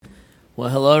Well,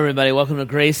 hello, everybody. Welcome to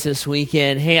Grace this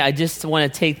weekend. Hey, I just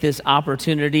want to take this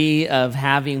opportunity of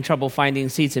having trouble finding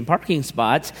seats in parking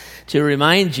spots to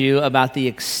remind you about the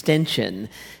extension.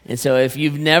 And so if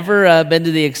you've never been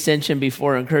to the extension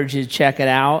before, I encourage you to check it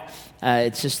out.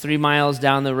 It's just 3 miles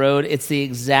down the road. It's the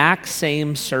exact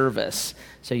same service.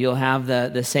 So you'll have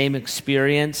the same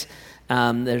experience.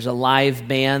 There's a live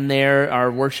band there. Our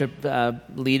worship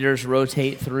leaders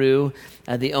rotate through.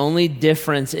 The only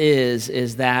difference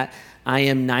is that I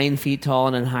am 9 feet tall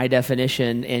and in high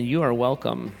definition, and you are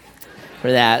welcome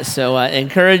for that. So I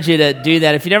encourage you to do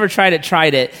that. If you never tried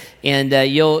it, and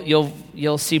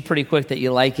you'll see pretty quick that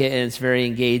you like it, and it's very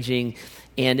engaging.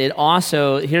 And it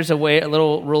also, here's a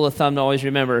little rule of thumb to always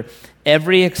remember: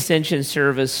 every extension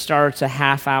service starts a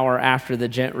half hour after the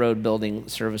Gent Road building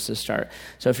services start.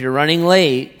 So if you're running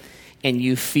late and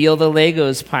you feel the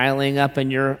Legos piling up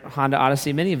in your Honda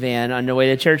Odyssey minivan on your way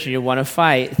to church and you want to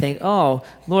fight, think, oh,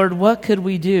 Lord, what could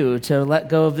we do to let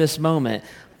go of this moment?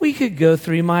 We could go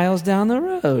 3 miles down the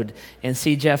road and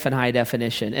see Jeff in high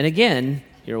definition. And again,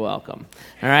 you're welcome.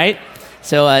 All right?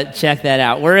 So check that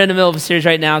out. We're in the middle of a series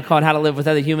right now called How to Live with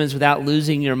Other Humans Without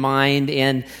Losing Your Mind.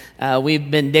 And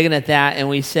we've been digging at that, and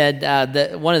we said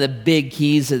that one of the big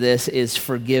keys of this is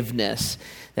forgiveness.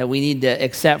 That we need to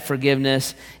accept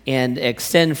forgiveness and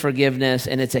extend forgiveness,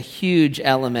 and it's a huge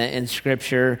element in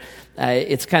Scripture.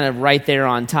 It's kind of right there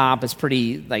on top. It's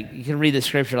pretty, you can read the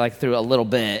Scripture through a little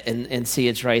bit and see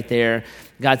it's right there.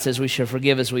 God says we should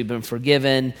forgive as we've been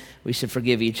forgiven. We should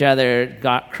forgive each other.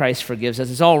 Christ forgives us.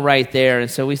 It's all right there.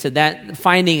 And so we said that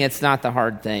finding it's not the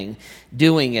hard thing.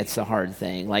 Doing it's the hard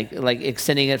thing, like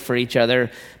extending it for each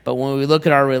other. But when we look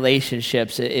at our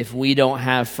relationships, if we don't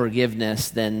have forgiveness,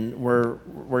 then we're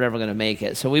never going to make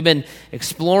it. So we've been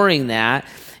exploring that,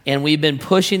 and we've been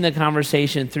pushing the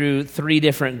conversation through 3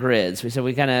 different grids. We said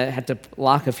we kind of had to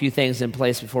lock a few things in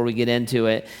place before we get into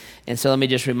it. And so let me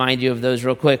just remind you of those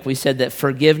real quick. We said that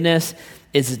forgiveness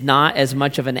is not as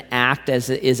much of an act as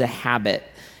it is a habit.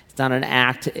 It's not an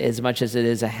act as much as it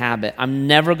is a habit. I'm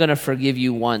never going to forgive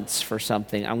you once for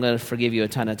something. I'm going to forgive you a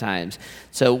ton of times.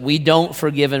 So we don't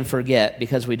forgive and forget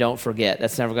because we don't forget.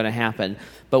 That's never going to happen.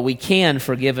 But we can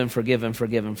forgive and forgive and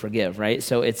forgive and forgive, right?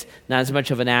 So it's not as much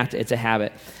of an act, it's a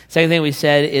habit. Second thing we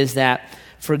said is that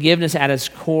forgiveness at its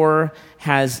core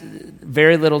has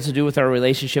very little to do with our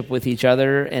relationship with each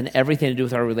other and everything to do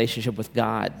with our relationship with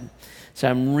God. So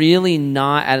I'm really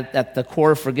not, at the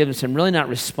core of forgiveness, I'm really not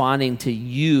responding to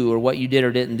you or what you did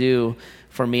or didn't do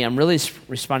for me. I'm really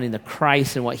responding to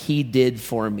Christ and what he did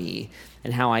for me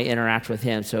and how I interact with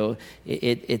him. So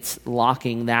it's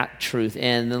locking that truth in.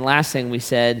 And the last thing we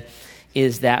said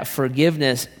is that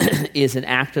forgiveness is an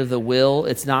act of the will.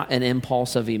 It's not an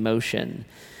impulse of emotion.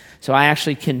 So I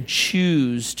actually can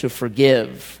choose to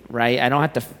forgive, right? I don't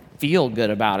have to feel good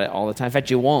about it all the time. In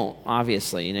fact, you won't,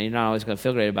 obviously. You're not always going to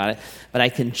feel great about it. But I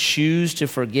can choose to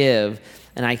forgive,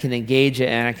 and I can engage it,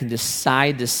 and I can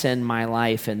decide to send my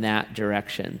life in that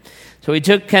direction. So we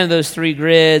took kind of those 3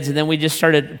 grids, and then we just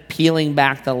started peeling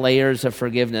back the layers of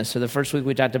forgiveness. So the first week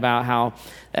we talked about how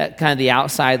kind of the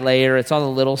outside layer, it's all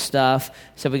the little stuff.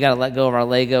 So we got to let go of our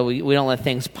Lego. We don't let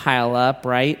things pile up,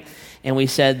 right? And we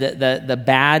said that the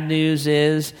bad news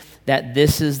is that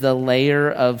this is the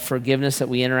layer of forgiveness that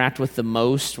we interact with the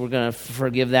most. We're going to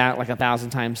forgive that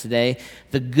 1,000 times a day.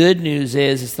 The good news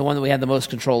is it's the one that we have the most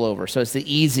control over. So it's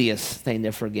the easiest thing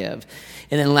to forgive.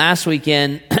 And then last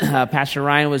weekend, Pastor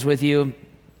Ryan was with you,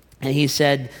 and he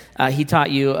said, he taught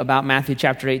you about Matthew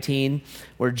chapter 18,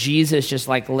 where Jesus just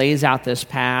lays out this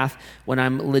path. When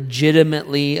I'm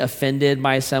legitimately offended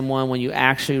by someone, when you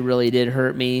actually really did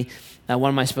hurt me, what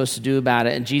am I supposed to do about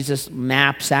it? And Jesus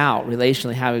maps out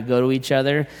relationally how we go to each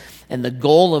other. And the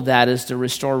goal of that is to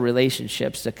restore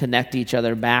relationships, to connect each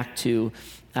other back to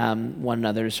one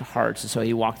another's hearts. And so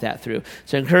he walked that through.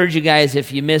 So I encourage you guys,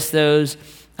 if you miss those,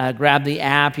 grab the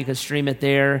app. You can stream it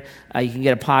there. You can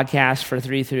get a podcast for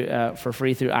free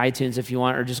through iTunes if you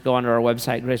want, or just go onto our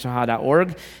website,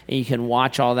 graceohio.org, and you can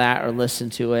watch all that or listen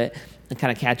to it and kind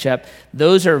of catch up.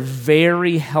 Those are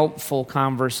very helpful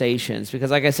conversations because,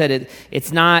 like I said,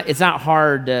 it's not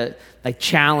hard to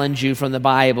challenge you from the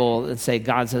Bible and say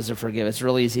God says to forgive. It's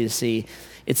really easy to see.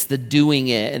 It's the doing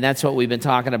it, and that's what we've been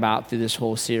talking about through this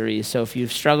whole series. So if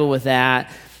you've struggled with that,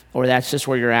 or that's just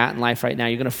where you're at in life right now,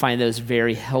 you're going to find those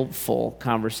very helpful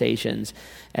conversations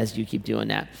as you keep doing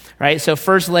that. Right? So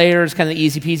first layer is kind of the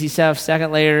easy peasy stuff.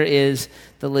 Second layer is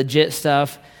the legit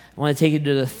stuff. I want to take you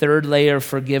to the third layer of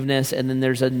forgiveness, and then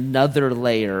there's another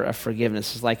layer of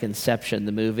forgiveness. It's like Inception,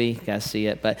 the movie. You guys see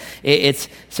it. But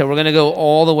so we're going to go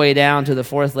all the way down to the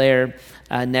fourth layer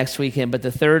next weekend. But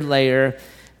the third layer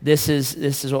this is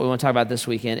what we want to talk about this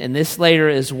weekend. And this later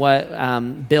is what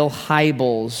Bill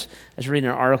Hybels, I was reading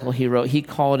an article he wrote, he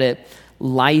called it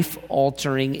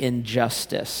life-altering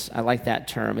injustice. I like that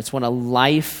term. It's when a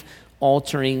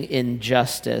life-altering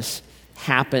injustice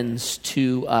happens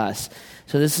to us.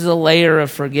 So this is a layer of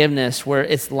forgiveness where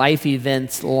it's life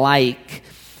events like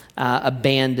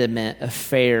abandonment,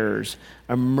 affairs,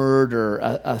 a murder,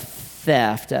 a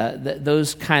theft,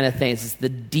 those kind of things. It's the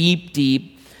deep,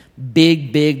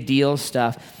 big deal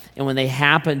stuff. And when they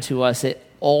happen to us, it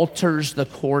alters the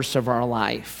course of our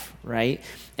life, right?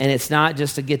 And it's not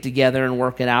just a get together and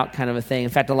work it out kind of a thing. In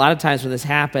fact, a lot of times when this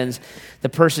happens, the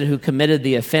person who committed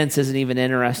the offense isn't even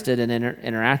interested in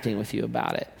interacting with you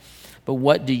about it. But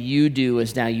what do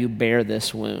is now you bear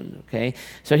this wound, okay?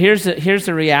 So here's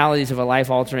the realities of a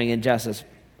life-altering injustice.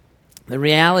 The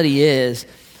reality is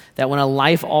that when a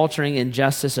life-altering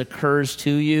injustice occurs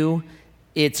to you,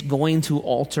 it's going to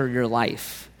alter your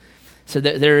life. So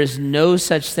there is no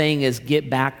such thing as get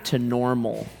back to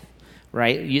normal,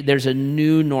 right? There's a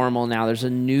new normal now. There's a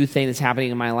new thing that's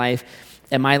happening in my life,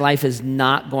 and my life is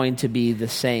not going to be the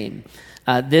same.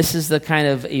 This is the kind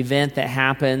of event that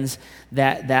happens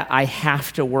that I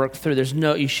have to work through.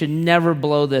 You should never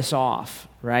blow this off,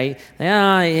 right?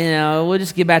 We'll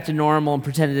just get back to normal and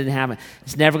pretend it didn't happen.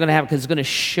 It's never going to happen because it's going to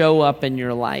show up in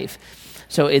your life.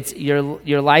 So it's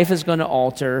your life is going to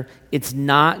alter. It's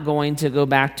not going to go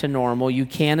back to normal. You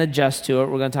can adjust to it.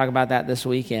 We're going to talk about that this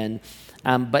weekend.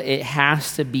 But it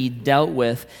has to be dealt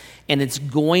with. And it's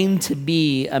going to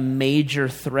be a major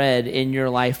thread in your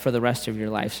life for the rest of your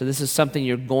life. So this is something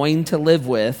you're going to live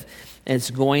with, and it's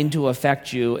going to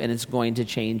affect you, and it's going to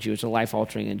change you. It's a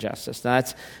life-altering injustice. Now,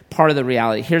 that's part of the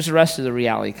reality. Here's the rest of the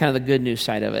reality, kind of the good news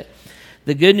side of it.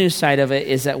 The good news side of it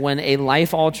is that when a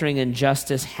life-altering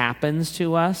injustice happens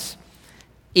to us,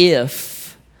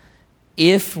 if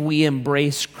we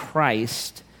embrace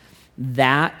Christ,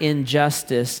 that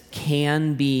injustice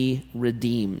can be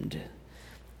redeemed.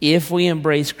 If we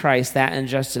embrace Christ, that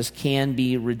injustice can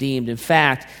be redeemed. In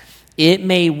fact, it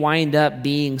may wind up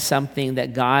being something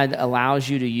that God allows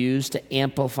you to use to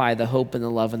amplify the hope and the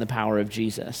love and the power of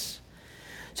Jesus.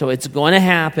 So it's going to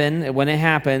happen. When it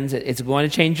happens, it's going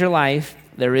to change your life.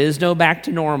 There is no back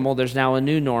to normal. There's now a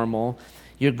new normal.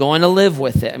 You're going to live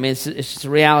with it. I mean, it's just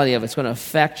the reality of it. It's going to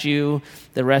affect you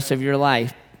the rest of your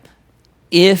life.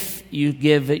 If you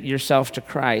give yourself to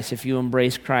Christ, if you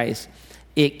embrace Christ,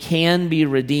 it can be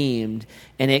redeemed,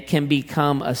 and it can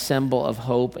become a symbol of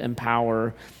hope and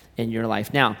power in your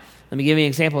life. Now, let me give you an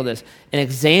example of this. An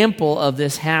example of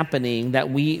this happening that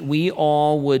we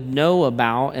all would know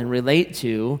about and relate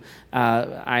to,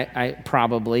 I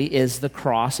probably, is the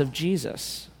cross of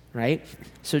Jesus, right?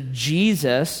 So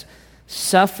Jesus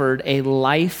suffered a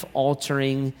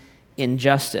life-altering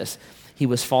injustice. He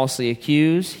was falsely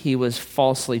accused. He was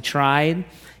falsely tried.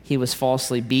 He was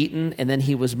falsely beaten, and then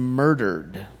he was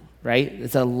murdered, right?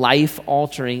 It's a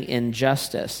life-altering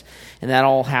injustice, and that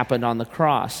all happened on the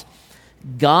cross.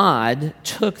 God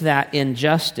took that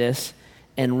injustice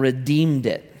and redeemed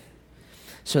it.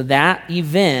 So that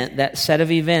event, that set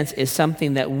of events, is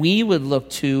something that we would look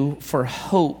to for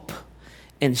hope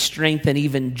and strength and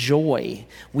even joy.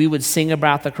 We would sing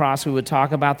about the cross. We would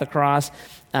talk about the cross.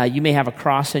 You may have a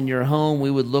cross in your home. We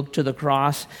would look to the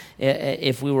cross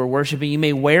if we were worshiping. You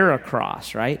may wear a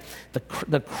cross, right?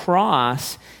 The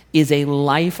cross is a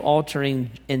life-altering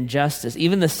injustice.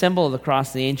 Even the symbol of the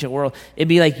cross in the ancient world, it'd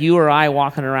be like you or I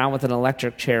walking around with an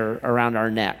electric chair around our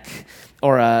neck,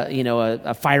 or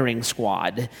a firing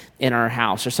squad in our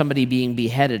house, or somebody being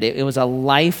beheaded. It was a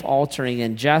life-altering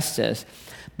injustice,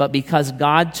 but because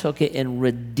God took it and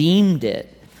redeemed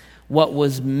it, what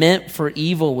was meant for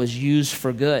evil was used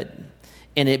for good.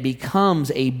 And it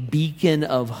becomes a beacon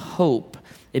of hope.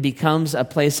 It becomes a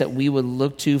place that we would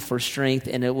look to for strength,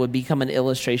 and it would become an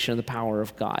illustration of the power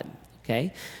of God.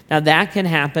 Okay? Now that can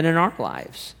happen in our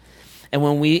lives. And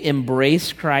when we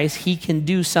embrace Christ, he can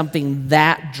do something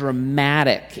that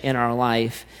dramatic in our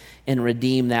life and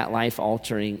redeem that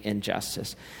life-altering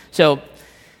injustice. So,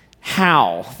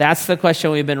 how? That's the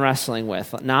question we've been wrestling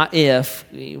with. Not if.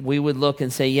 We would look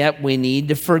and say, yep, we need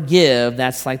to forgive.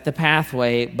 That's like the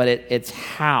pathway. But it's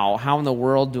how. How in the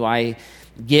world do I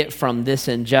get from this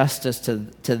injustice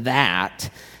to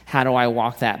that? How do I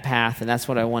walk that path? And that's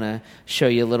what I want to show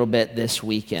you a little bit this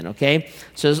weekend, okay?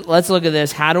 So let's look at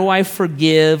this. How do I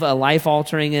forgive a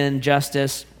life-altering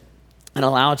injustice and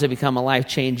allow it to become a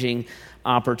life-changing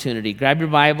opportunity? Grab your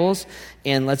Bibles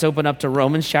and let's open up to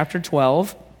Romans chapter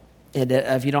 12. And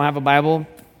if you don't have a Bible,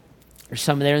 There's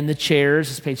some there in the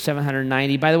chairs. It's page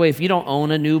 790. By the way, if you don't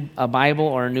own a Bible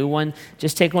or a new one,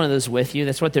 just take one of those with you.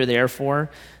 That's what they're there for.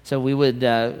 So we would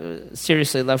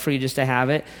seriously love for you just to have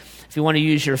it. If you want to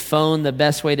use your phone, the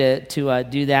best way to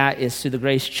do that is through the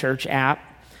Grace Church app.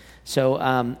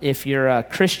 So if you're a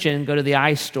Christian, go to the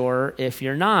iStore. If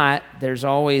you're not, there's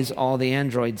always all the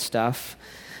Android stuff.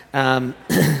 And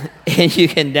you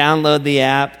can download the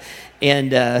app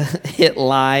and hit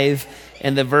live,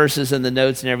 and the verses and the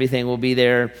notes and everything will be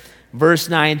there. Verse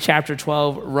 9, chapter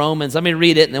 12, Romans. Let me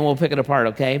read it, and then we'll pick it apart,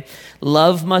 okay?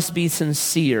 Love must be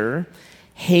sincere.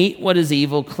 Hate what is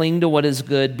evil. Cling to what is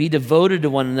good. Be devoted to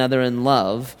one another in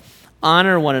love.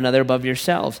 Honor one another above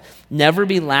yourselves. Never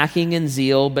be lacking in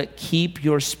zeal, but keep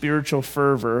your spiritual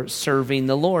fervor serving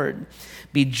the Lord.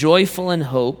 Be joyful in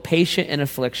hope, patient in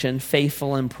affliction,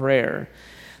 faithful in prayer.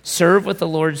 Share with the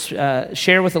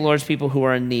Lord's people who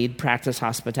are in need. Practice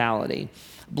hospitality.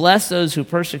 Bless those who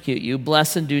persecute you.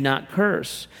 Bless and do not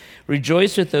curse.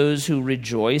 Rejoice with those who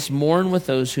rejoice. Mourn with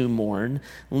those who mourn.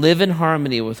 Live in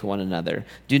harmony with one another.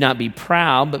 Do not be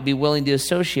proud, but be willing to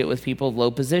associate with people of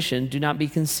low position. Do not be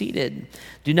conceited.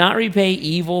 Do not repay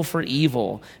evil for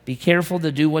evil. Be careful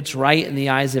to do what's right in the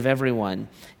eyes of everyone.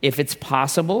 If it's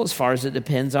possible, as far as it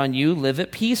depends on you, live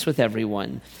at peace with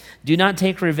everyone. Do not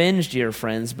take revenge, dear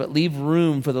friends, but leave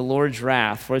room for the Lord's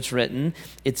wrath, for it's written,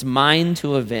 "It's mine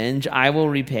to avenge, I will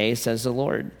repay," says the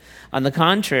Lord. On the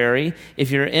contrary,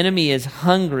 if your enemy is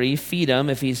hungry, feed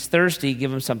him. If he's thirsty,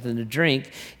 give him something to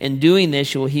drink. In doing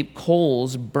this, you will heap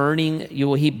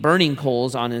burning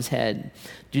coals on his head.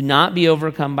 Do not be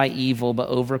overcome by evil, but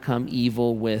overcome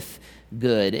evil with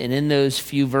good. And in those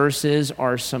few verses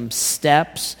are some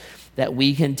steps that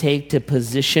we can take to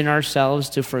position ourselves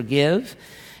to forgive.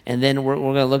 And then we're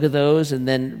going to look at those, and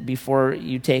then before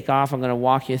you take off, I'm going to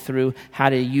walk you through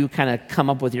how do you kind of come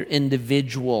up with your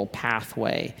individual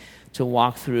pathway to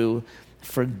walk through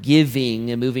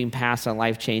forgiving and moving past a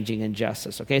life-changing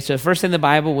injustice. Okay, so the first thing the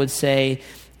Bible would say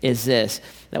is this,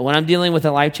 that when I'm dealing with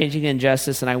a life-changing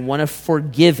injustice and I want to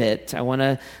forgive it, I want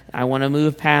to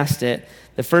move past it,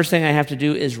 the first thing I have to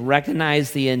do is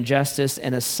recognize the injustice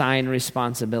and assign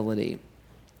responsibility.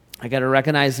 I got to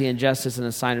recognize the injustice and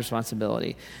assign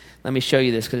responsibility. Let me show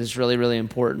you this because it's really, really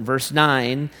important. Verse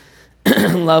 9,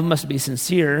 love must be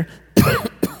sincere.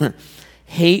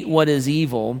 Hate what is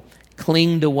evil.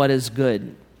 Cling to what is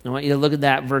good. I want you to look at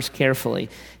that verse carefully.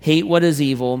 Hate what is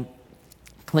evil.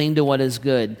 Cling to what is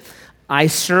good. I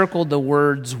circled the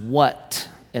words what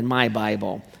in my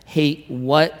Bible. Hate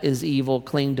what is evil.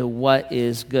 Cling to what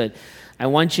is good. I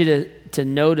want you to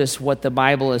notice what the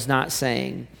Bible is not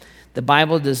saying. The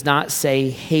Bible does not say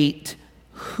hate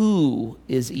who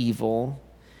is evil,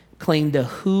 cling to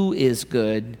who is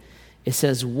good. It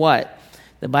says what?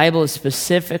 The Bible is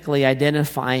specifically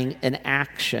identifying an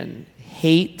action,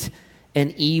 hate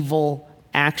an evil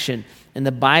action. And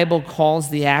the Bible calls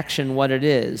the action what it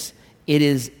is. It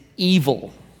is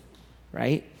evil,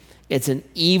 right? It's an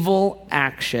evil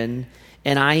action,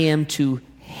 and I am to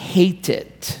hate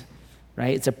it,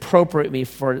 right? It's appropriate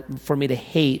for me to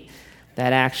hate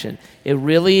that action. It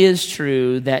really is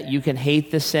true that you can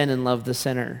hate the sin and love the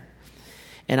sinner.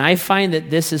 And I find that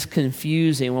this is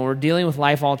confusing when we're dealing with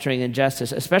life-altering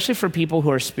injustice, especially for people who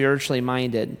are spiritually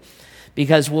minded,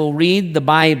 because we'll read the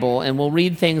Bible and we'll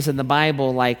read things in the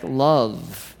Bible like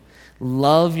love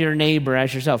your neighbor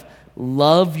as yourself,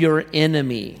 love your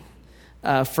enemy.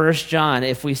 1 John,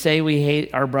 if we say we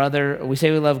hate our brother, we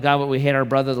say we love God, but we hate our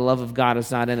brother, the love of God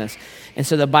is not in us. And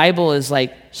so the Bible is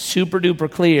like super duper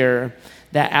clear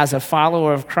that as a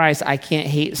follower of Christ, I can't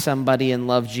hate somebody and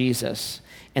love Jesus.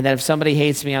 And that if somebody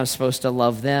hates me, I'm supposed to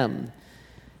love them.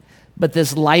 But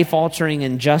this life-altering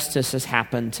injustice has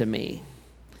happened to me.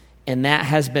 And that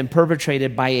has been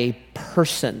perpetrated by a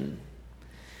person.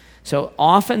 So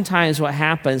oftentimes what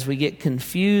happens, we get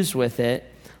confused with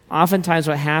it. Oftentimes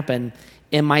what happens,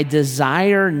 in my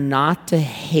desire not to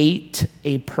hate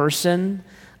a person,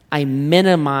 I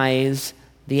minimize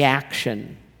the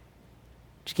action.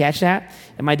 Did you catch that?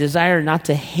 In my desire not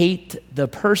to hate the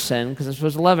person, because I'm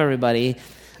supposed to love everybody,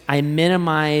 I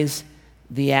minimize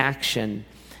the action.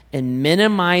 And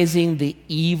minimizing the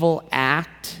evil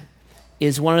act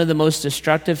is one of the most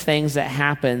destructive things that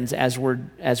happens as we're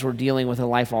dealing with a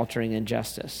life-altering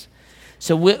injustice.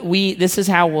 So this is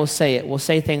how we'll say it. We'll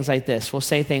say things like this. We'll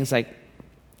say things like,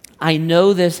 I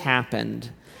know this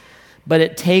happened, but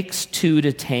it takes two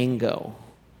to tango.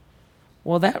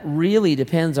 Well, that really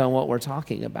depends on what we're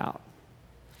talking about.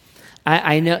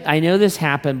 I know this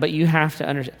happened, but you have to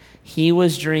understand. He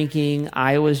was drinking,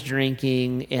 I was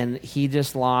drinking, and he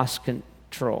just lost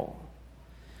control.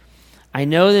 I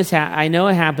know it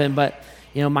happened, but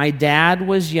My dad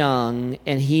was young,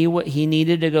 and he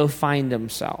needed to go find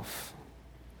himself.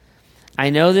 I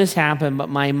know this happened, but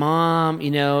my mom,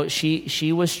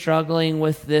 she was struggling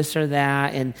with this or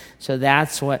that, and so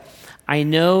that's what... I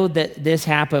know that this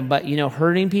happened, but,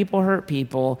 hurting people hurt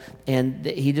people, and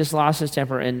he just lost his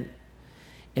temper, and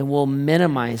we'll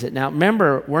minimize it. Now,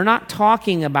 remember, we're not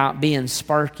talking about being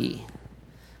sparky.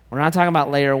 We're not talking about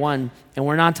layer 1, and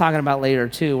we're not talking about layer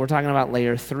 2. We're talking about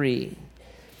layer 3.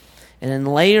 And in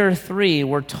layer 3,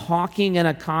 we're talking in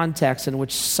a context in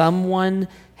which someone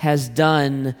has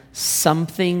done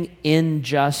something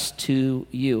unjust to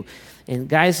you. And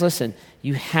guys, listen,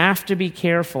 you have to be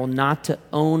careful not to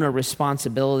own a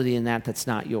responsibility in that's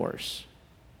not yours.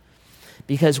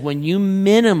 Because when you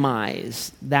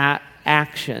minimize that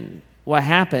action, what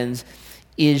happens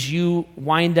is you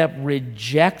wind up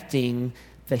rejecting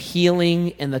the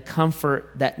healing and the comfort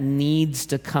that needs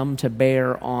to come to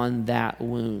bear on that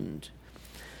wound.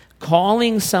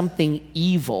 Calling something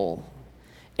evil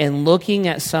and looking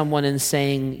at someone and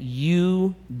saying,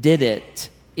 you did it,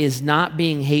 is not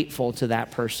being hateful to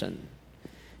that person.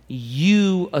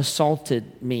 You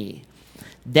assaulted me.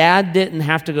 Dad didn't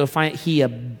have to go find it. He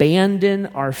abandoned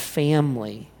our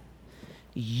family.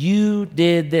 You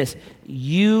did this.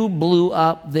 You blew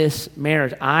up this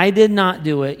marriage. I did not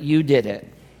do it. You did it.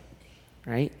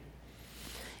 Right?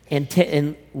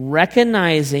 And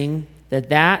recognizing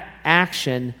that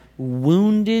action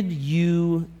wounded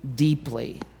you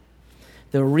deeply.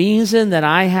 The reason that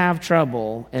I have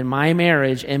trouble in my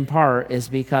marriage, in part, is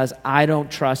because I don't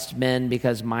trust men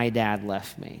because my dad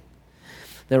left me.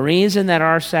 The reason that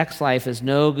our sex life is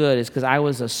no good is because I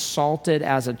was assaulted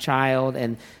as a child,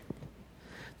 and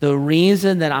the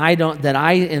reason that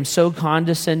I am so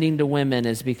condescending to women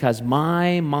is because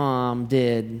my mom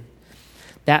did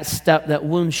that stuff. That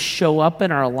wounds show up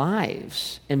in our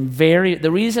lives, and the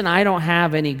reason I don't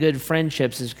have any good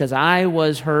friendships is because I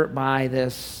was hurt by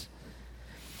this.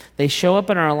 They show up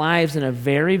in our lives in a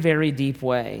very, very deep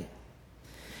way.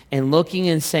 And looking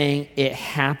and saying, it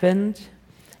happened,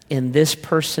 and this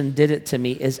person did it to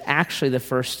me, is actually the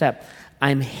first step.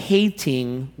 I'm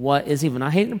hating what is evil.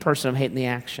 Not hating the person, I'm hating the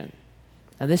action.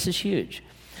 Now, this is huge.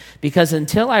 Because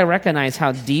until I recognize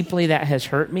how deeply that has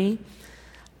hurt me,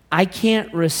 I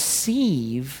can't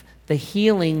receive the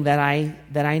healing that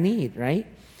I need, right?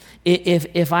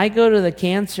 If I go to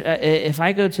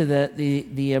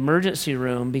the emergency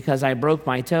room because I broke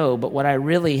my toe, but what I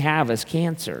really have is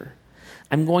cancer,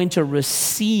 I'm going to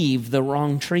receive the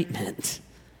wrong treatment.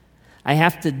 I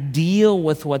have to deal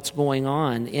with what's going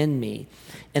on in me.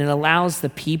 And it allows the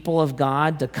people of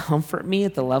God to comfort me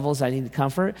at the levels I need to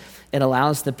comfort. It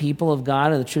allows the people of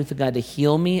God and the truth of God to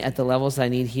heal me at the levels I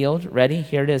need healed. Ready?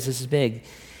 Here it is. This is big.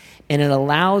 And it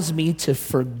allows me to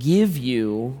forgive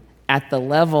you at the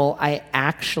level I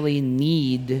actually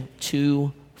need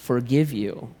to forgive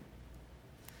you.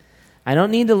 I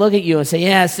don't need to look at you and say,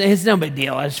 yes, it's no big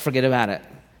deal. I just forget about it.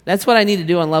 That's what I need to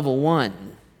do on level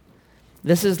 1.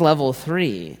 This is level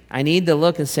 3. I need to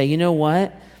look and say, you know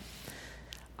what?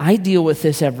 I deal with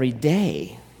this every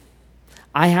day.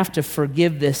 I have to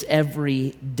forgive this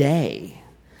every day.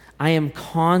 I am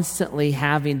constantly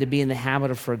having to be in the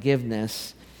habit of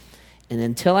forgiveness. And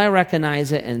until I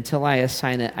recognize it and until I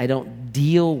assign it, I don't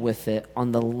deal with it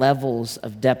on the levels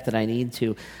of depth that I need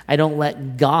to. I don't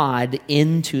let God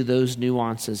into those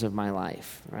nuances of my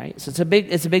life, right? So it's a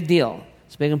big deal.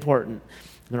 It's big important.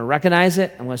 I'm going to recognize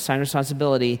it. I'm going to assign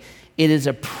responsibility. It is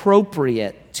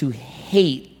appropriate to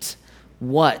hate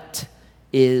what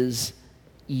is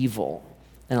evil.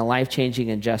 And a life-changing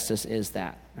injustice is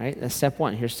that, right? That's step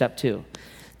 1. Here's step 2.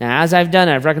 Now, as I've done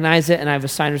it, I've recognized it and I've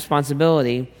assigned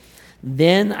responsibility.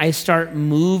 Then I start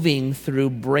moving through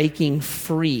breaking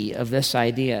free of this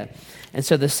idea. And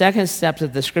so the second step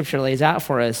that the scripture lays out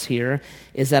for us here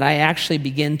is that I actually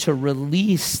begin to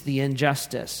release the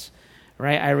injustice,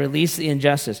 right? I release the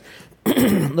injustice.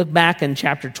 Look back in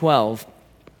chapter 12.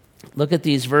 Look at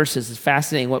these verses. It's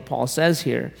fascinating what Paul says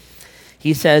here.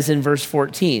 He says in verse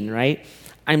 14, right?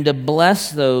 I'm to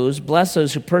bless those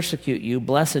who persecute you,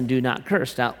 bless and do not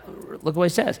curse. Now, look what he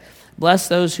says. Bless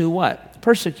those who what?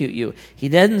 Persecute you. He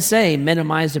doesn't say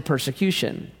minimize the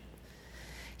persecution.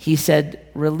 He said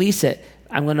release it.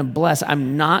 I'm going to bless.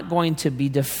 I'm not going to be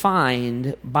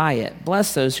defined by it.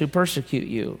 Bless those who persecute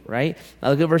you, right? Now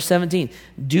look at verse 17.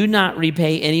 Do not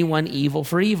repay anyone evil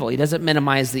for evil. He doesn't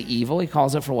minimize the evil. He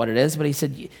calls it for what it is, but he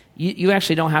said you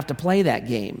actually don't have to play that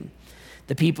game.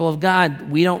 The people of God,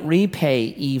 we don't repay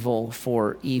evil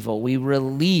for evil. We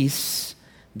release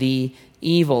the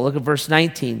evil. Look at verse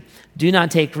 19. Do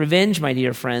not take revenge, my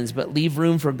dear friends, but leave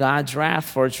room for God's wrath,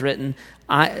 for it's written,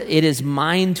 it is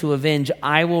mine to avenge.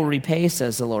 I will repay,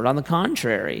 says the Lord. On the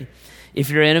contrary, if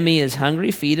your enemy is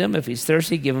hungry, feed him. If he's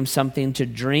thirsty, give him something to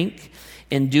drink.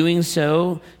 In doing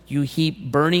so, you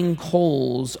heap burning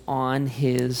coals on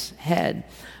his head.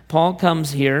 Paul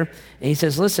comes here and he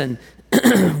says, listen,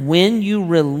 when you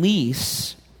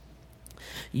release,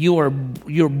 you're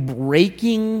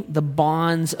breaking the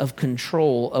bonds of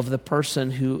control of the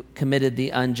person who committed the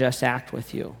unjust act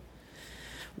with you.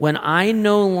 When I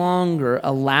no longer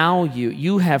allow you,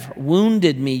 you have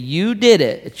wounded me, you did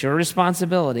it, it's your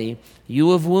responsibility,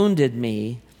 you have wounded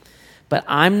me, but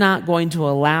I'm not going to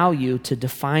allow you to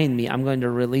define me, I'm going to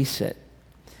release it.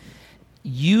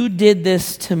 You did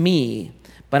this to me,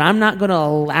 but I'm not going to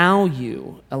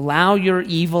allow your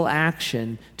evil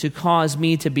action to cause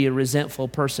me to be a resentful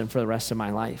person for the rest of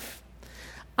my life.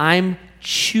 I'm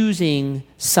choosing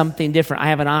something different. I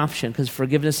have an option because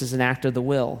forgiveness is an act of the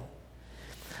will.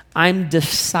 I'm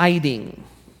deciding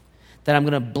that I'm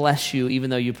going to bless you even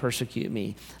though you persecute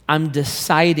me. I'm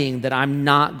deciding that I'm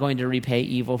not going to repay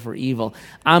evil for evil.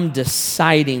 I'm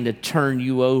deciding to turn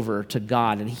you over to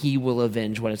God and he will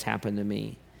avenge what has happened to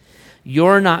me.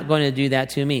 You're not going to do that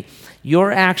to me.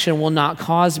 Your action will not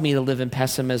cause me to live in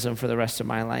pessimism for the rest of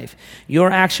my life.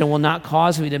 Your action will not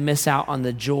cause me to miss out on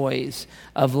the joys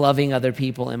of loving other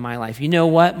people in my life. You know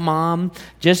what, Mom?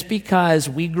 Just because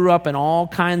we grew up in all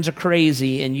kinds of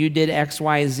crazy and you did X,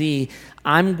 Y, Z,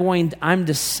 I'm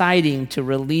deciding to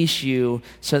release you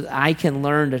so that I can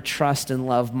learn to trust and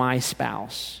love my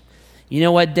spouse. You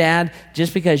know what, Dad?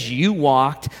 Just because you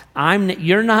walked,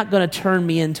 you're not going to turn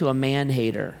me into a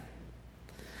man-hater.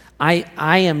 I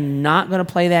am not going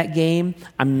to play that game.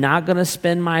 I'm not going to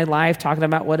spend my life talking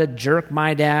about what a jerk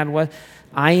my dad was.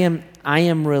 I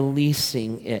am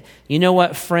releasing it. You know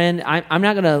what, friend? I'm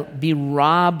not going to be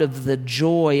robbed of the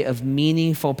joy of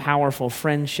meaningful, powerful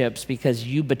friendships because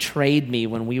you betrayed me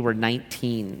when we were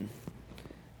 19,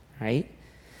 right?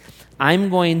 I'm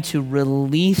going to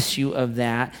release you of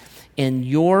that, and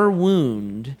your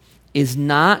wound is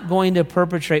not going to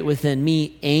perpetrate within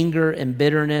me anger and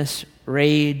bitterness,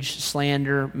 rage,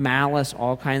 slander, malice,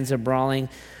 all kinds of brawling.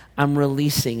 I'm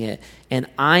releasing it. And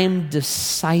I'm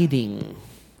deciding,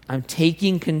 I'm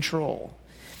taking control,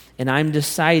 and I'm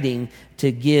deciding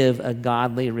to give a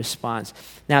godly response.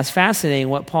 Now, it's fascinating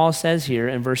what Paul says here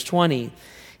in verse 20.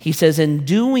 He says, in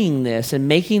doing this and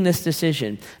making this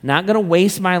decision, not going to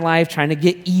waste my life trying to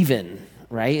get even,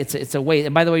 right? It's a waste.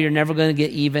 And by the way, you're never going to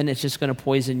get even. It's just going to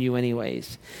poison you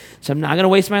anyways. So I'm not going to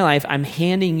waste my life. I'm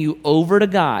handing you over to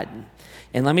God.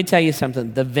 And let me tell you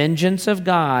something. The vengeance of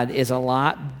God is a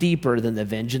lot deeper than the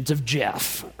vengeance of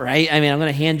Jeff, right? I mean, I'm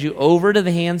going to hand you over to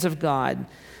the hands of God.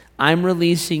 I'm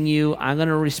releasing you. I'm going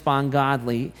to respond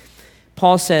godly.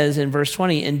 Paul says in verse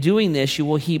 20, in doing this, you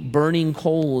will heap burning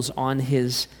coals on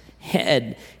his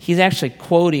head. He's actually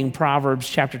quoting Proverbs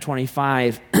chapter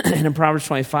 25. And in Proverbs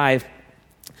 25,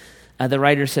 the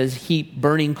writer says, heap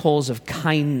burning coals of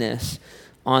kindness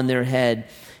on their head.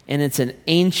 And it's an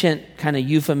ancient kind of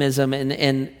euphemism.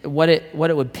 And what it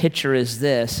would picture is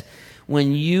this.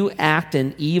 When you act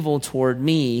in evil toward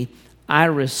me, I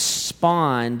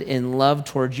respond in love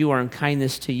towards you or in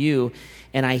kindness to you.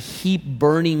 And I heap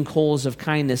burning coals of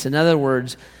kindness. In other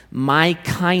words, my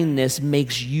kindness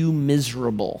makes you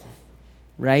miserable,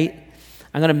 right?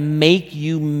 I'm going to make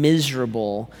you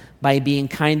miserable by being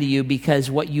kind to you because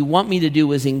what you want me to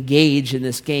do is engage in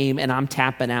this game, and I'm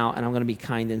tapping out, and I'm going to be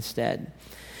kind instead.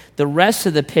 The rest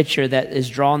of the picture that is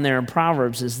drawn there in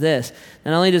Proverbs is this.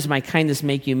 Not only does my kindness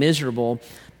make you miserable,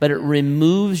 but it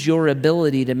removes your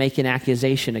ability to make an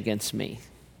accusation against me,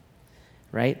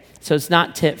 right? So it's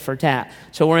not tit for tat.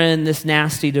 So we're in this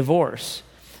nasty divorce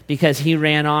because he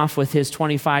ran off with his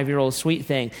 25-year-old sweet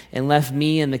thing and left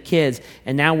me and the kids,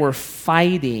 and now we're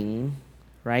fighting,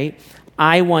 right?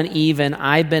 I want even.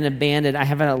 I've been abandoned. I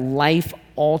have a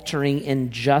life-altering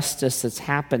injustice that's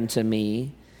happened to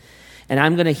me, and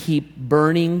I'm going to heap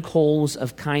burning coals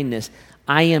of kindness.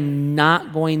 I am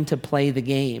not going to play the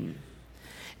game.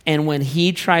 And when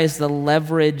he tries to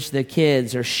leverage the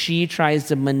kids or she tries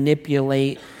to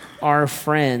manipulate our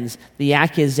friends, the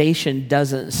accusation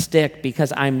doesn't stick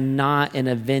because I'm not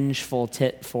an vengeful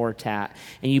tit for tat.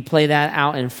 And you play that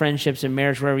out in friendships and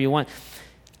marriage, wherever you want.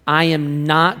 I am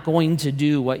not going to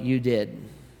do what you did.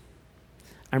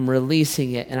 I'm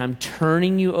releasing it and I'm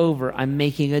turning you over. I'm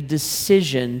making a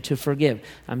decision to forgive.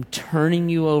 I'm turning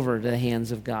you over to the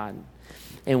hands of God.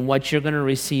 And what you're going to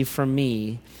receive from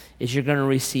me is you're going to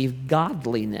receive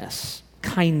godliness,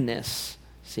 kindness,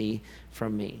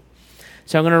 from me.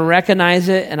 So I'm going to recognize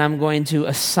it and I'm going to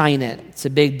assign it. It's a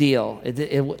big deal.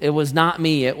 It was not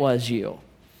me, it was you,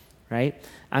 right?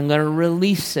 I'm going to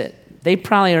release it. They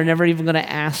probably are never even going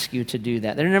to ask you to do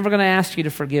that. They're never going to ask you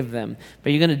to forgive them,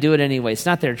 but you're going to do it anyway. It's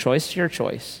not their choice, it's your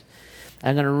choice.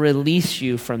 I'm going to release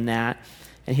you from that.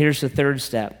 And here's the third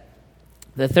step.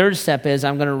 The third step is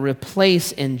I'm going to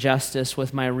replace injustice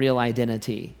with my real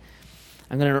identity.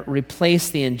 I'm going to replace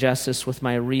the injustice with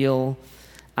my real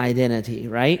identity,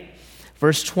 right?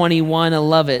 Verse 21, I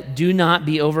love it. Do not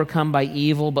be overcome by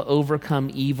evil, but overcome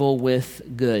evil with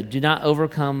good. Do not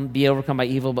be overcome by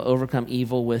evil, but overcome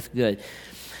evil with good.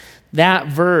 That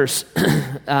verse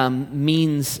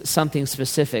means something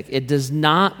specific. It does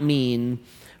not mean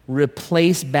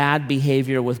replace bad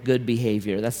behavior with good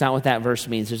behavior. That's not what that verse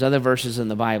means. There's other verses in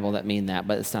the Bible that mean that,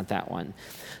 but it's not that one.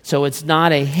 So it's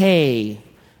not a, hey,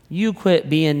 you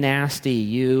quit being nasty,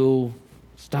 you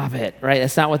stop it, right?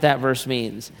 That's not what that verse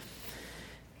means.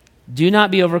 Do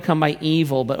not be overcome by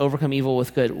evil, but overcome evil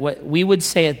with good. What we would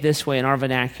say it this way in our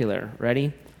vernacular.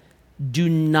 Ready? Do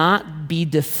not be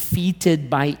defeated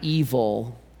by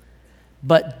evil,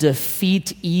 but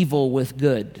defeat evil with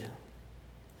good.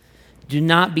 Do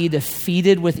not be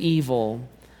defeated with evil,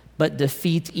 but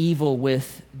defeat evil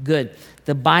with good.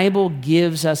 The Bible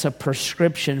gives us a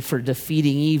prescription for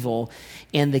defeating evil,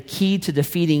 and the key to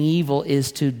defeating evil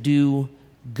is to do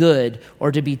good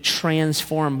or to be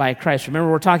transformed by Christ. Remember,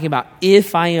 we're talking about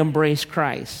if I embrace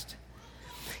Christ,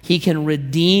 He can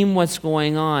redeem what's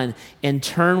going on and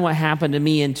turn what happened to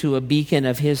me into a beacon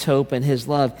of His hope and His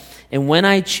love. And when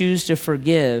I choose to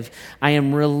forgive, I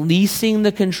am releasing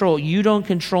the control. You don't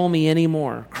control me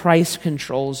anymore. Christ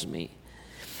controls me.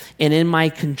 And in my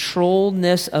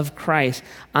controlledness of Christ,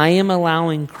 I am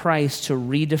allowing Christ to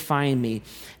redefine me.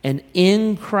 And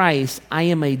in Christ, I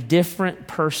am a different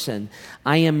person.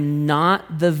 I am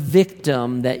not the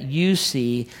victim that you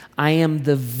see. I am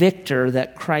the victor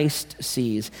that Christ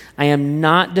sees. I am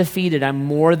not defeated. I'm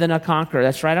more than a conqueror.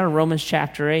 That's right out of Romans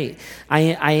chapter 8. I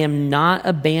am not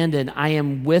abandoned. I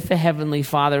am with the Heavenly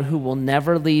Father who will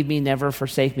never leave me, never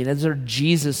forsake me. Those are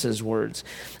Jesus' words.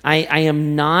 I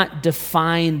am not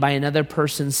defined by another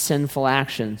person's sinful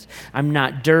actions. I'm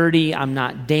not dirty. I'm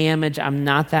not damaged. I'm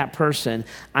not that person.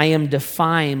 I am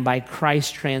defined by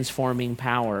Christ's transforming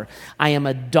power. I am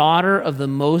a daughter of the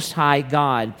Most High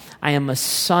God. I am a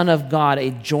son of God,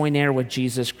 a joint heir with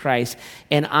Jesus Christ.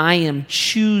 And I am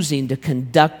choosing to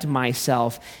conduct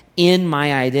myself in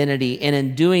my identity. And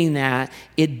in doing that,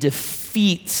 it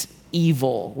defeats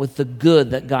evil with the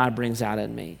good that God brings out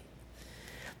in me.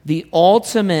 The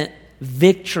ultimate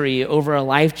victory over a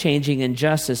life-changing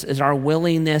injustice is our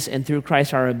willingness and through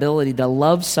Christ our ability to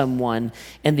love someone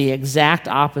in the exact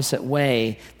opposite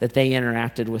way that they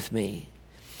interacted with me.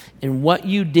 And what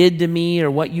you did to me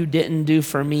or what you didn't do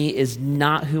for me is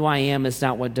not who I am. It's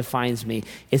not what defines me.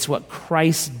 It's what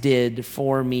Christ did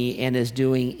for me and is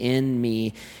doing in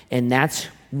me. And that's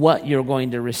what you're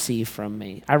going to receive from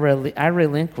me. I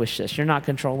relinquish this. You're not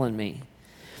controlling me.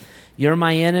 You're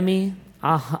my enemy.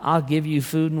 I'll give you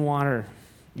food and water.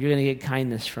 You're going to get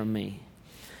kindness from me.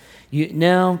 You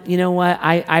know what?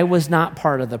 I was not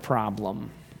part of the problem.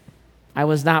 I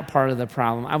was not part of the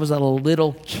problem. I was a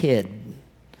little kid.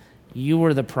 You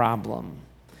were the problem.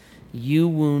 You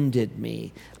wounded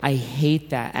me. I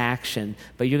hate that action,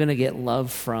 but you're going to get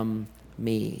love from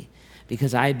me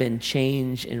because I've been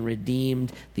changed and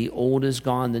redeemed. The old is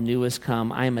gone, the new has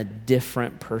come. I am a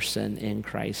different person in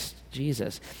Christ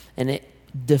Jesus. And it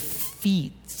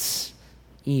defeats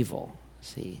evil,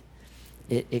 see.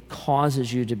 It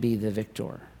causes you to be the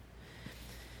victor.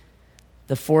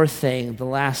 The fourth thing, the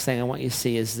last thing I want you to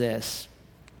see is this.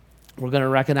 We're going to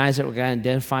recognize it. We're going to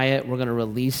identify it. We're going to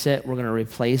release it. We're going to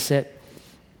replace it.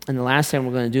 And the last thing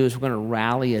we're going to do is we're going to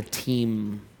rally a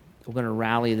team. We're going to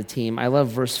rally the team. I love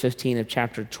verse 15 of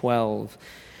chapter 12.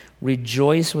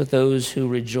 Rejoice with those who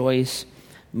rejoice.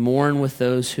 Mourn with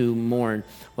those who mourn.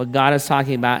 What God is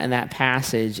talking about in that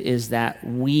passage is that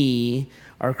we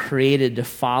are created to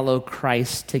follow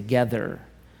Christ together,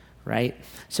 right?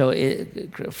 So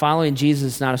following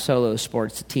Jesus is not a solo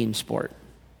sport, it's a team sport.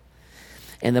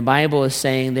 And the Bible is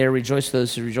saying there, rejoice with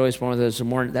those who rejoice, mourn with those who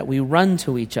mourn, that we run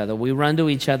to each other. We run to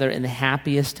each other in the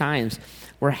happiest times.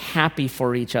 We're happy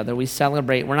for each other. We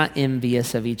celebrate. We're not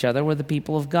envious of each other. We're the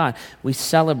people of God. We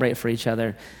celebrate for each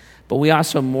other. But we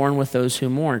also mourn with those who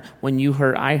mourn. When you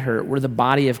hurt, I hurt. We're the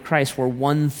body of Christ. We're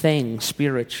one thing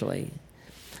spiritually.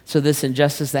 So this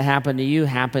injustice that happened to you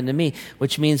happened to me,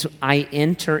 which means I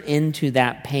enter into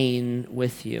that pain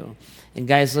with you. And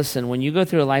guys, listen, when you go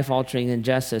through a life-altering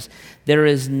injustice, there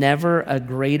is never a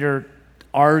greater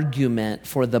argument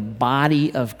for the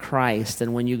body of Christ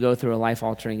than when you go through a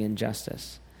life-altering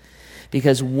injustice.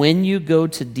 Because when you go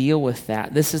to deal with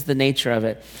that, this is the nature of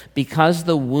it. Because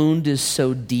the wound is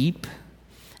so deep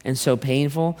and so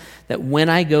painful, that when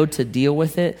I go to deal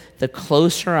with it, the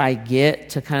closer I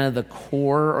get to kind of the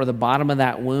core or the bottom of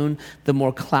that wound, the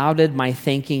more clouded my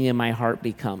thinking and my heart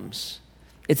becomes.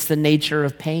 It's the nature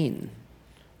of pain,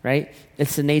 right?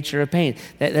 It's the nature of pain.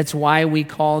 That's why we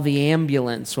call the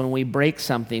ambulance when we break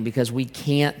something, because we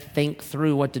can't think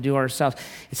through what to do ourselves.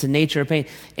 It's the nature of pain.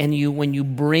 And when you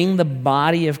bring the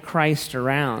body of Christ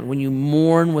around, when you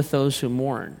mourn with those who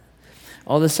mourn,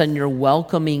 all of a sudden you're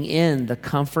welcoming in the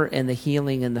comfort and the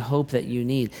healing and the hope that you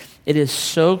need. It is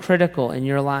so critical in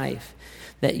your life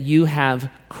that you have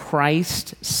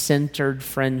Christ-centered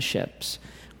friendships,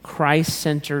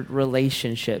 Christ-centered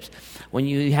relationships. When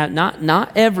you have,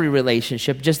 not every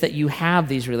relationship, just that you have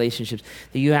these relationships,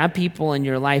 that you have people in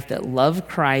your life that love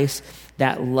Christ,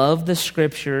 that love the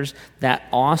scriptures, that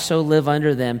also live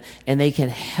under them, and they can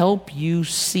help you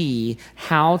see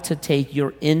how to take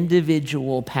your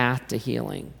individual path to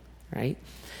healing, right?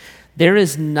 There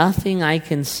is nothing I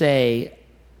can say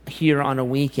here on a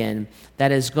weekend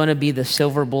that is going to be the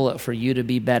silver bullet for you to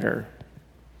be better.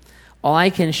 All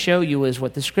I can show you is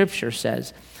what the scripture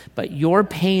says. But your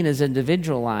pain is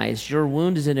individualized, your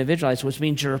wound is individualized, which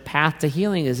means your path to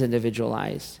healing is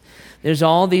individualized. There's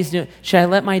all these new, should I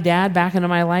let my dad back into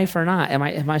my life or not? Am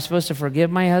I supposed to forgive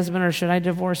my husband or should I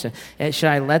divorce him? Should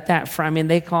I let that,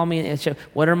 they call me, and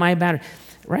what are my boundaries?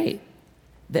 Right.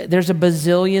 There's a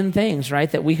bazillion things, right,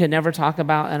 that we could never talk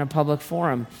about in a public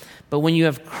forum. But when you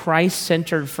have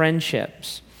Christ-centered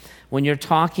friendships, when you're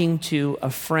talking to a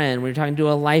friend, when you're talking to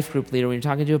a life group leader, when you're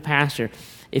talking to a pastor,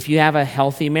 if you have a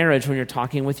healthy marriage, when you're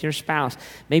talking with your spouse,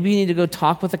 maybe you need to go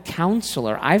talk with a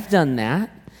counselor. I've done that.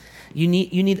 You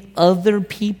need other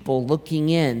people looking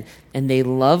in, and they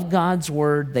love God's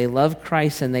word, they love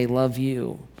Christ, and they love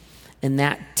you. And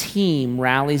that team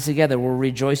rallies together. We're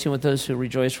rejoicing with those who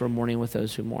rejoice. We're mourning with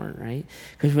those who mourn, right?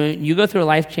 Because when you go through a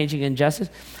life-changing injustice,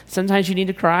 sometimes you need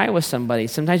to cry with somebody.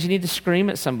 Sometimes you need to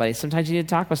scream at somebody. Sometimes you need to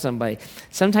talk with somebody.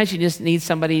 Sometimes you just need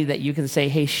somebody that you can say,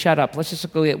 hey, shut up. Let's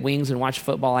just go get wings and watch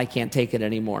football. I can't take it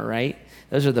anymore, right?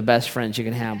 Those are the best friends you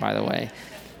can have, by the way,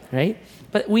 right?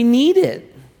 But we need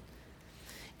it.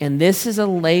 And this is a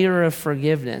layer of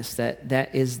forgiveness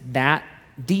that is that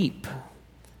deep,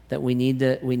 that we need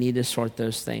to sort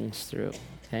those things through,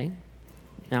 okay?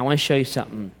 Now, I want to show you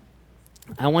something.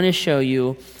 I want to show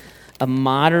you a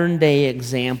modern-day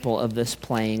example of this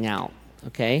playing out,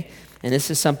 okay? And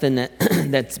this is something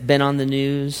that's been on the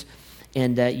news,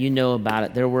 and you know about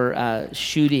it. There were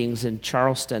shootings in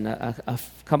Charleston a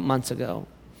couple months ago,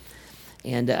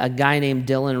 and a guy named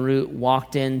Dylan Root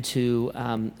walked into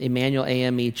Emmanuel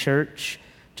AME Church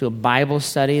to a Bible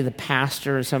study. The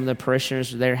pastor and some of the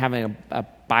parishioners were there having a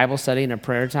Bible study and a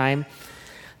prayer time.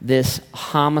 This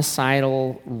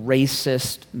homicidal,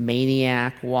 racist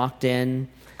maniac walked in,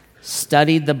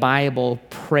 studied the Bible,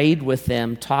 prayed with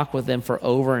them, talked with them for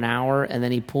over an hour, and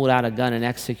then he pulled out a gun and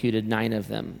executed 9 of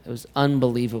them. It was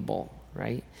unbelievable,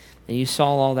 right? And you saw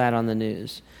all that on the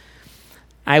news.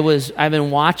 I've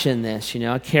been watching this,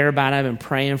 I care about it. I've been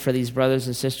praying for these brothers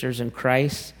and sisters in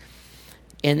Christ.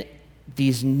 And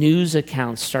these news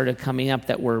accounts started coming up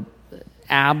that were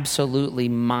absolutely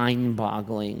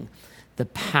mind-boggling, the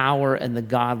power and the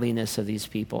godliness of these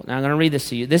people. Now, I'm going to read this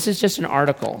to you. This is just an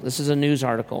article. This is a news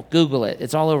article. Google it.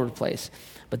 It's all over the place.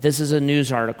 But this is a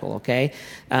news article, okay?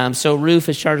 So Roof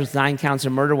is charged with 9 counts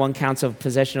of murder, 1 count of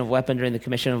possession of a weapon during the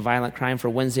commission of violent crime for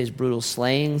Wednesday's brutal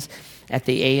slayings at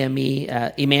the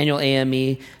Emmanuel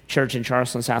AME Church in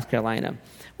Charleston, South Carolina,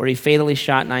 where he fatally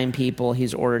shot 9 people.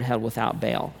 He's ordered held without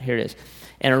bail. Here it is.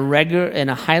 In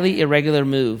a highly irregular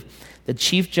move, the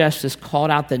Chief Justice called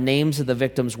out the names of the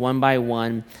victims one by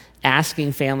one,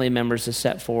 asking family members to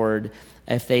step forward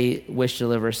if they wish to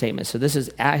deliver a statement. So this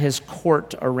is at his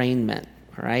court arraignment,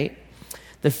 all right?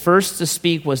 The first to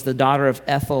speak was the daughter of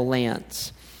Ethel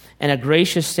Lance. In a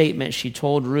gracious statement, she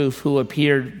told Roof, who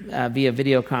appeared via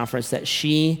video conference, that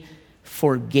she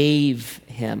forgave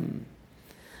him.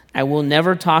 I will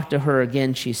never talk to her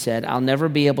again, she said. I'll never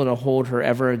be able to hold her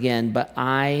ever again, but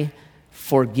I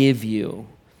forgive you.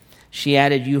 She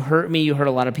added, you hurt me, you hurt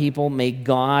a lot of people. May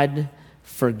God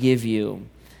forgive you.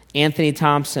 Anthony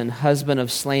Thompson, husband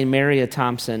of slain Maria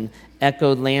Thompson,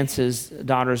 echoed Lance's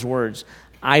daughter's words.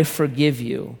 I forgive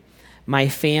you. My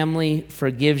family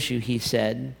forgives you, he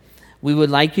said. We would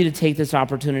like you to take this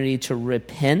opportunity to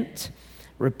repent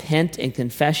and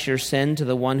confess your sin to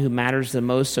the one who matters the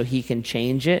most so he can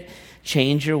change it.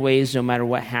 Change your ways no matter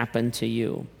what happened to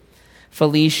you.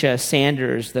 Felicia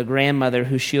Sanders, the grandmother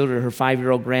who shielded her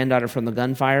 5-year-old granddaughter from the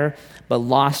gunfire, but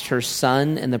lost her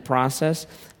son in the process,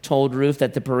 told Ruth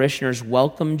that the parishioners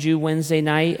welcomed you Wednesday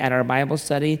night at our Bible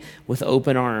study with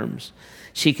open arms.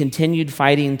 She continued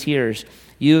fighting tears.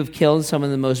 You have killed some of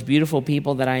the most beautiful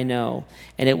people that I know,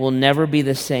 and it will never be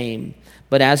the same.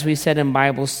 But as we said in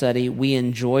Bible study, we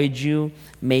enjoyed you.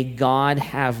 May God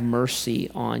have mercy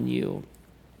on you.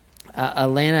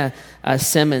 Alana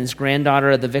Simmons,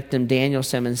 granddaughter of the victim Daniel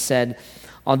Simmons, said,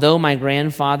 although my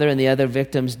grandfather and the other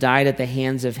victims died at the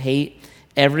hands of hate,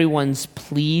 everyone's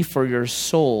plea for your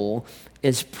soul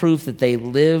is proof that they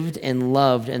lived and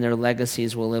loved, and their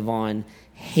legacies will live on.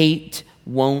 Hate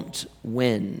won't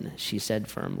win, she said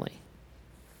firmly.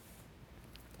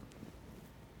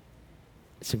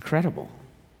 It's incredible.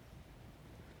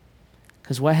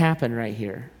 Because what happened right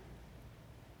here?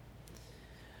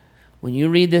 When you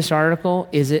read this article,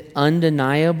 is it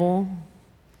undeniable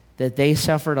that they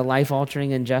suffered a life-altering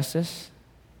injustice?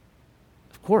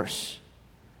 Of course.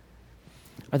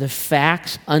 Are the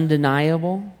facts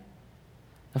undeniable?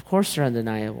 Of course they're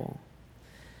undeniable.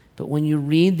 But when you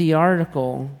read the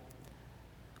article,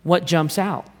 what jumps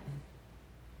out?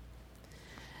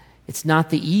 It's not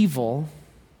the evil,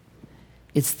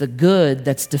 it's the good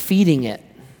that's defeating it.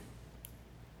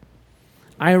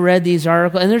 I read these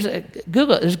articles, and there's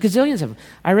gazillions of them.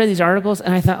 I read these articles,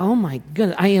 and I thought, oh my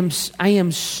goodness, I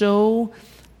am so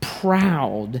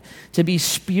proud to be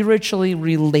spiritually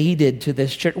related to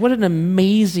this church. What an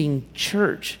amazing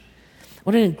church.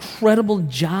 What an incredible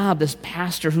job this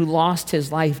pastor who lost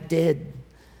his life did.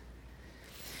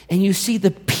 And you see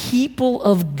the people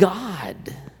of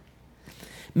God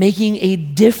making a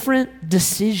different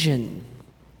decision.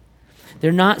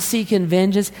 They're not seeking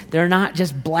vengeance. They're not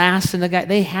just blasting the guy.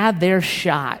 They had their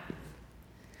shot.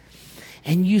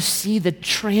 And you see the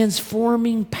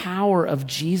transforming power of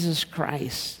Jesus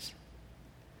Christ.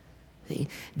 See?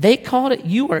 They called it,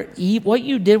 you are evil. What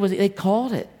you did was, they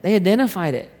called it. They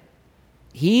identified it.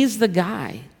 He's the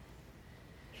guy.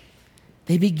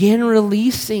 They began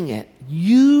releasing it.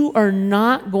 You are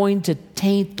not going to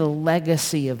taint the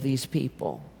legacy of these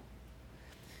people.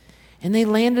 And they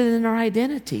landed in our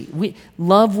identity.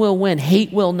 Love will win.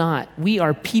 Hate will not. We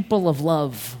are people of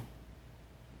love.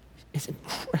 It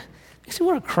makes me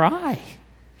want to cry.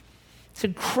 It's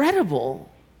incredible.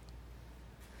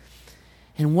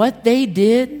 And what they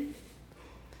did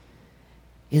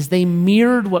is they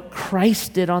mirrored what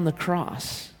Christ did on the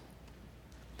cross.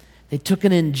 They took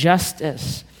an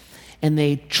injustice and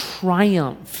they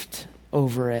triumphed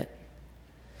over it.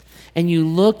 And you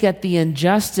look at the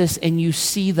injustice and you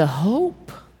see the hope.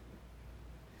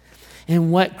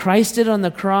 And what Christ did on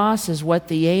the cross is what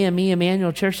the AME,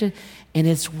 Emmanuel Church did, and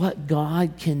it's what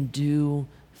God can do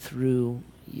through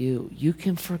you. You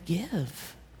can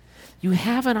forgive. You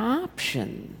have an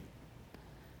option.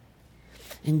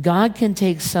 And God can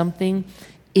take something,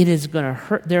 it is going to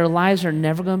hurt. Their lives are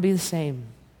never going to be the same.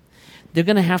 They're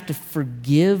going to have to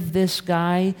forgive this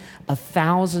guy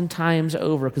 1,000 times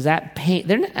over because that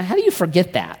pain, how do you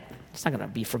forget that? It's not going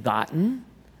to be forgotten.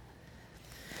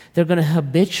 They're going to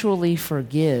habitually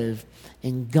forgive,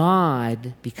 and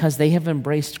God, because they have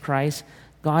embraced Christ,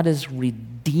 God is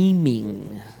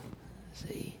redeeming.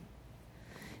 See?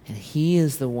 And He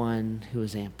is the one who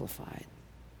is amplified.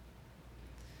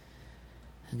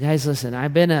 And guys, listen,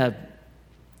 I've been a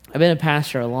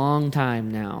pastor a long time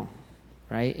now.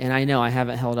 Right? And I know I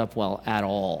haven't held up well at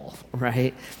all,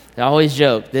 right? I always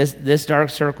joke, this dark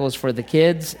circle is for the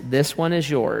kids, this one is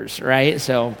yours, right?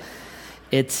 So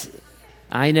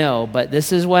I know, but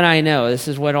this is what I know. This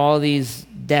is what all these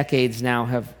decades now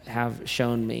have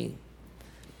shown me.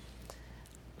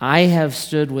 I have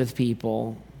stood with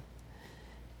people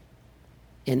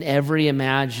in every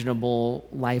imaginable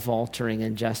life-altering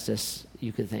injustice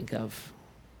you could think of.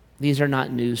 These are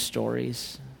not news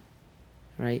stories,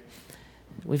 right?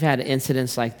 We've had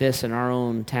incidents like this in our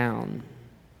own town.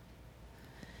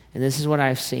 And this is what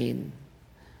I've seen.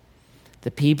 The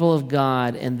people of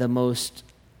God in the most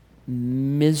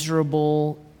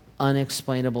miserable,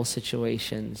 unexplainable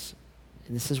situations,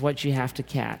 and this is what you have to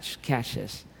catch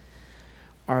this,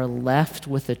 are left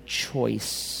with a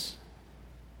choice.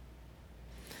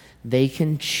 They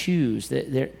can choose.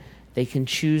 They can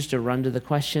choose to run to the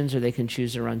questions or they can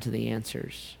choose to run to the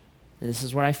answers. And this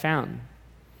is what I found.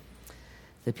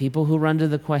 The people who run to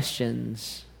the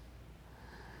questions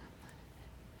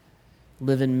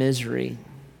live in misery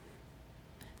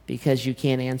because you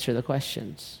can't answer the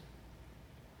questions.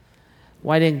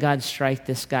 Why didn't God strike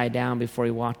this guy down before he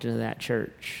walked into that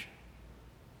church?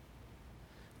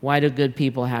 Why do good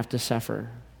people have to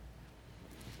suffer?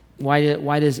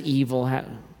 Why does evil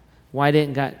Why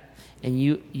didn't God? And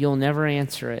you'll never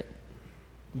answer it.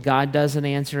 God doesn't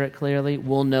answer it clearly.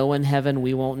 We'll know in heaven,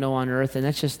 we won't know on earth, and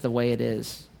that's just the way it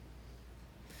is.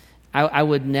 I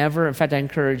would never, in fact, I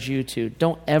encourage you to,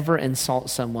 don't ever insult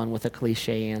someone with a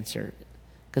cliche answer.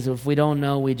 Because if we don't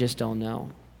know, we just don't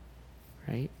know,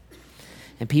 right?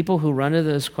 And people who run to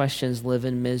those questions live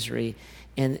in misery,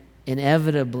 and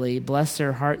inevitably, bless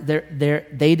their heart,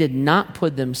 they did not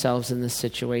put themselves in this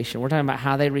situation. We're talking about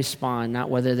how they respond, not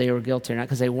whether they were guilty or not,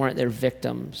 because they weren't, they're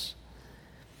victims.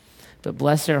 But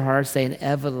bless their hearts, they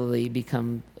inevitably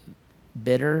become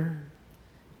bitter,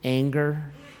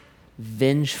 anger,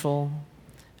 vengeful,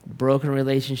 broken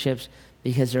relationships,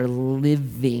 because they're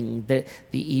living,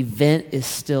 the event is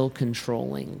still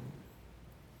controlling.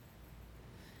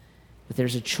 But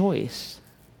there's a choice.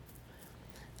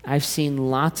 I've seen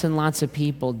lots and lots of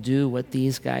people do what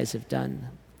these guys have done.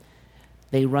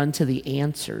 They run to the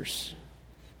answers,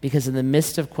 because in the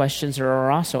midst of questions there are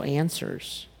also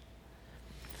answers.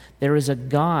 There is a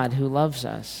God who loves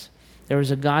us. There is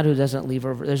a God who doesn't leave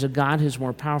over. There's a God who's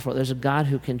more powerful. There's a God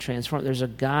who can transform. There's a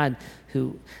God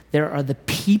who, there are the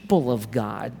people of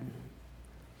God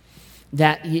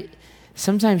that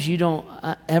sometimes you don't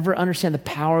ever understand the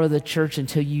power of the church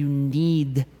until you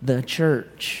need the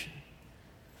church.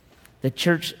 The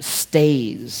church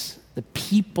stays, the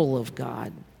people of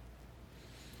God.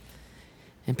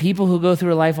 And people who go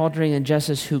through a life-altering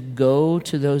injustice, who go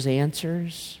to those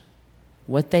answers,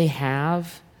 what they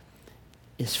have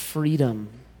is freedom.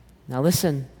 Now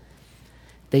listen,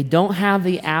 they don't have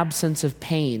the absence of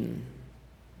pain.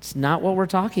 It's not what we're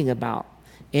talking about.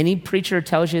 Any preacher who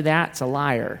tells you that, it's a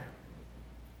liar.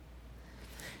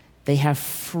 They have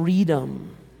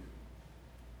freedom.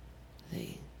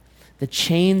 The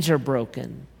chains are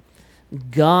broken.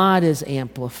 God is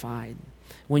amplified.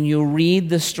 When you read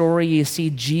the story, you see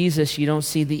Jesus, you don't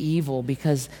see the evil,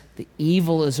 because the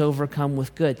evil is overcome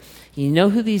with good. You know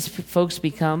who these folks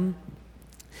become?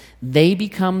 They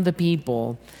become the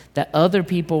people that other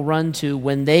people run to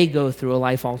when they go through a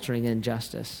life-altering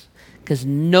injustice, because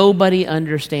nobody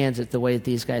understands it the way that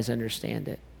these guys understand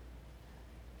it.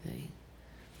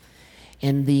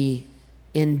 And the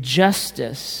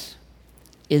injustice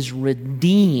is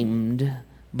redeemed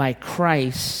by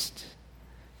Christ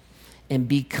and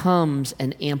becomes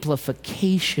an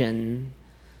amplification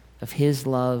of his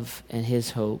love and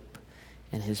his hope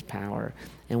and his power.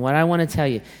 And what I want to tell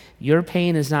you, your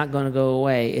pain is not going to go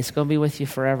away. It's going to be with you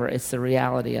forever. It's the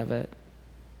reality of it.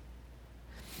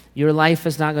 Your life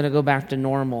is not going to go back to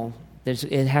normal.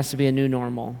 It has to be a new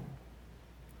normal,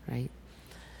 right?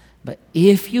 But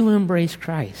if you embrace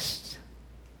Christ,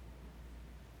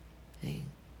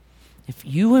 if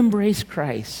you embrace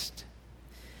Christ,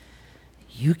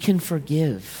 you can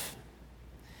forgive.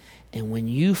 And when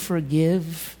you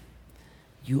forgive,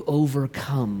 you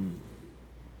overcome.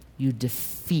 You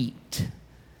defeat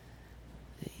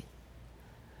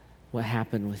what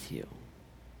happened with you.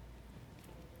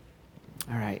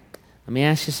 All right, let me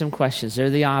ask you some questions. They're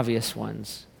the obvious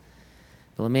ones.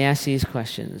 But let me ask these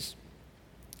questions.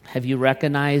 Have you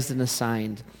recognized and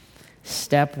assigned?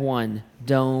 Step one,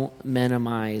 don't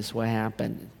minimize what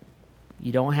happened.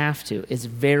 You don't have to. It's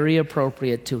very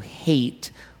appropriate to hate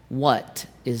what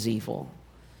is evil.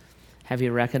 Have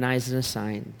you recognized and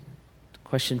assigned?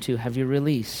 Question two, have you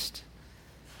released?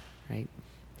 Right?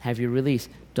 Have you released?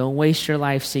 Don't waste your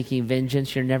life seeking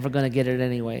vengeance. You're never going to get it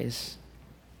anyways.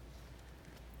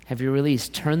 Have you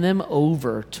released? Turn them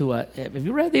over to have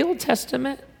you read the Old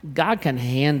Testament? God can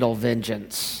handle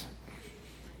vengeance.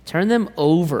 Turn them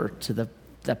over to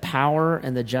the power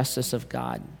and the justice of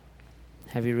God.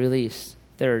 Have you released?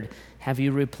 Third, have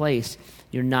you replaced?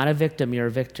 You're not a victim, you're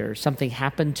a victor. Something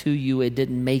happened to you, it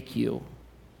didn't make you.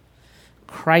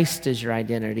 Christ is your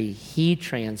identity. He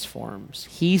transforms.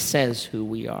 He says who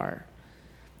we are.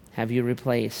 Have you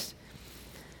replaced?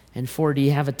 And four, do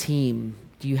you have a team?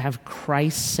 Do you have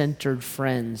Christ-centered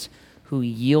friends who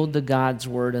yield to God's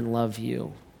word and love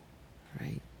you?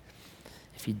 Right?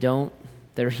 If you don't,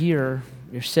 they're here.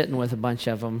 You're sitting with a bunch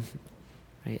of them.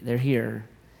 Right? They're here.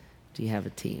 Do you have a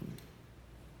team?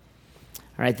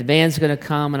 All right, the band's going to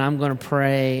come and I'm going to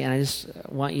pray, and I just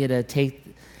want you to take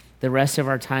the rest of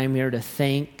our time here to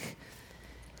think.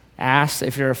 Ask,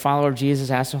 if you're a follower of Jesus,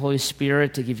 ask the Holy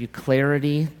Spirit to give you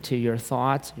clarity to your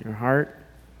thoughts, your heart.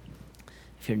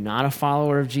 If you're not a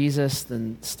follower of Jesus,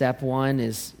 then step one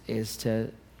is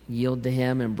to yield to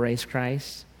him, embrace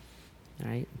Christ, all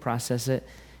right, process it.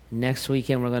 Next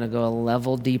weekend, we're going to go a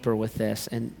level deeper with this,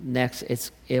 and next,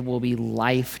 it will be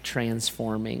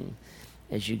life-transforming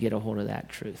as you get a hold of that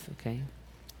truth, okay?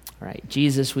 All right,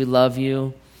 Jesus, we love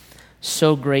you.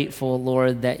 So grateful,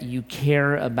 Lord, that you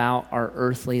care about our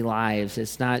earthly lives.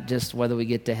 It's not just whether we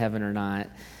get to heaven or not.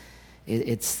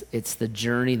 It's the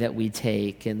journey that we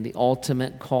take, and the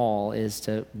ultimate call is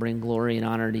to bring glory and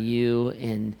honor to you,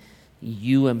 and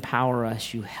you empower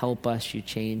us, you help us, you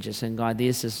change us. And God,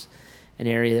 this is an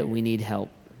area that we need help.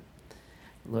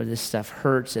 Lord, this stuff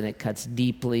hurts and it cuts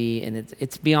deeply, and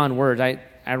it's beyond words.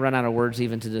 I run out of words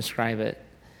even to describe it.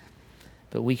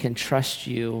 But we can trust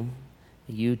you.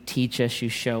 You teach us, you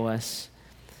show us.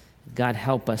 God,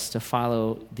 help us to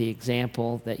follow the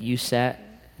example that you set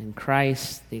in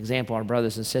Christ, the example our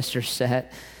brothers and sisters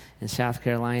set in South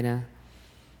Carolina.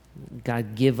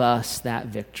 God, give us that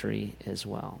victory as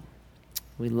well.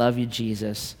 We love you,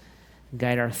 Jesus.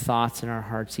 Guide our thoughts and our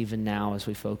hearts even now as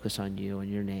we focus on you. In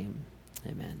your name,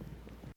 amen.